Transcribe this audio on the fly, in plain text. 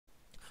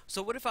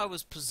So what if I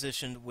was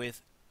positioned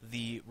with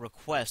the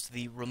request,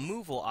 the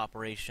removal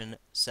operation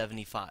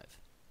 75?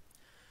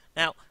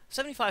 Now,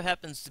 75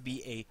 happens to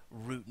be a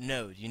root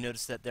node. You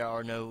notice that there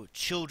are no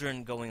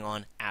children going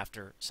on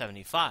after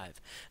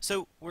 75.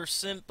 So we're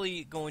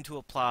simply going to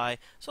apply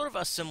sort of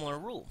a similar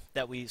rule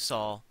that we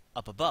saw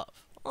up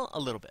above, well, a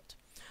little bit.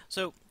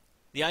 So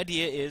the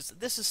idea is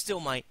this is still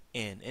my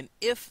in, and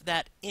if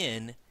that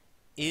in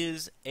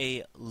is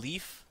a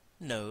leaf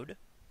node,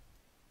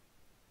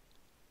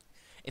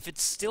 if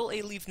it's still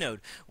a leaf node,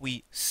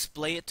 we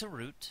splay it to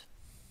root,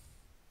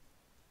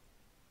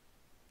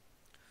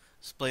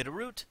 splay to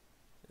root,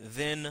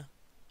 then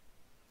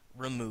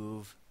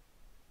remove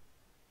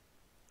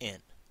in.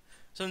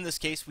 So in this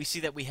case, we see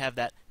that we have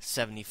that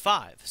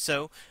 75.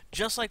 So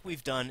just like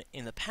we've done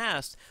in the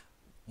past,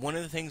 one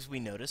of the things we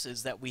notice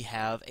is that we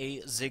have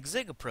a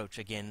zig-zag approach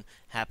again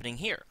happening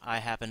here. I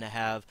happen to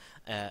have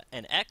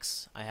an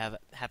X,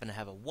 happen to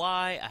have a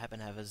Y, I happen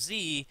to have a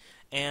Z,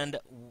 and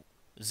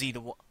Z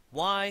to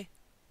Y,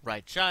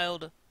 right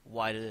child,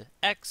 Y to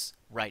X,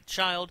 right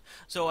child.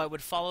 So I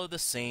would follow the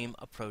same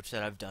approach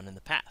that I've done in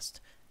the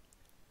past.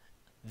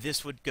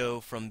 This would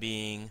go from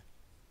being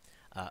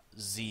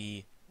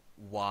Z,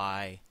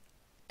 Y,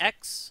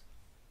 X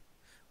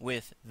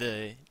with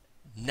the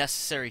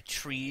necessary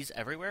trees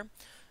everywhere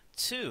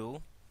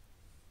to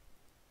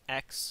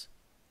X,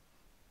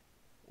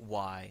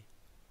 Y,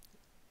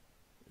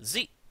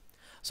 Z.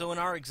 So in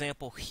our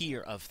example here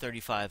of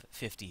 35,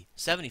 50,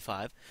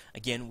 75,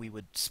 again we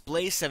would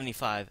splay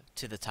 75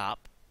 to the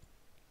top,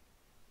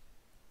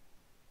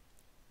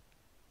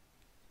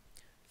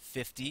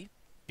 50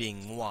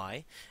 being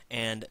Y,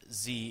 and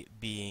Z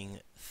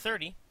being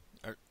 30,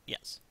 or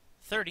yes,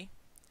 30.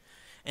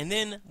 And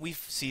then we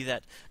see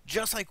that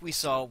just like we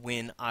saw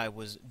when I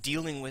was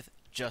dealing with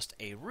just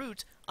a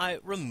root, I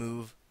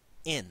remove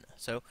in.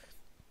 So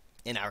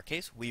in our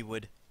case, we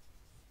would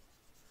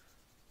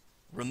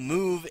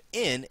remove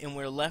in, and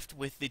we're left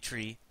with the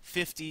tree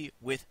 50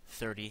 with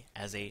 30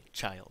 as a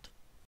child.